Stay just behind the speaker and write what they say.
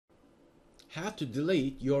How to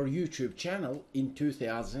delete your YouTube channel in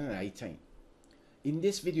 2018. In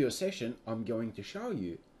this video session, I'm going to show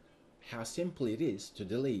you how simple it is to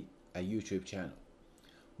delete a YouTube channel.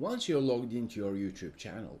 Once you're logged into your YouTube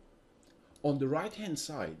channel, on the right hand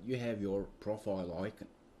side you have your profile icon.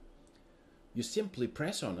 You simply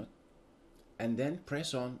press on it and then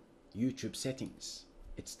press on YouTube settings.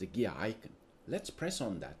 It's the gear icon. Let's press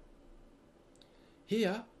on that.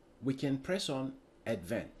 Here we can press on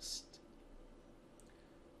advanced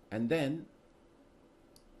and then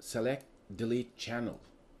select delete channel.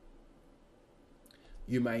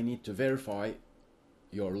 You may need to verify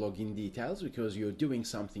your login details because you're doing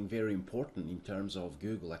something very important in terms of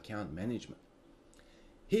Google account management.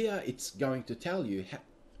 Here it's going to tell you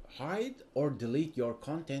hide or delete your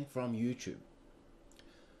content from YouTube.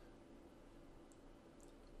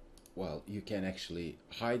 Well, you can actually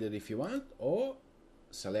hide it if you want, or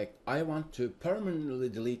select I want to permanently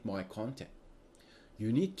delete my content.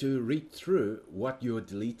 You need to read through what you're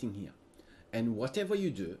deleting here, and whatever you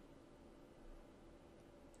do,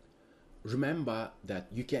 remember that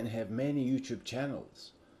you can have many YouTube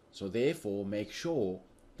channels, so therefore make sure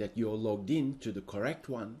that you're logged in to the correct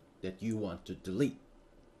one that you want to delete.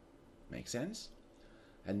 Make sense?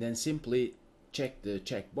 And then simply check the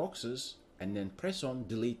check boxes and then press on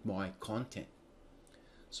delete my content.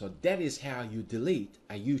 So that is how you delete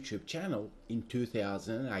a YouTube channel in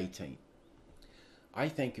 2018. I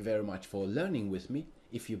thank you very much for learning with me.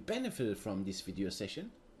 If you benefited from this video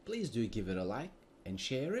session, please do give it a like and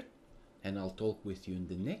share it, and I'll talk with you in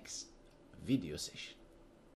the next video session.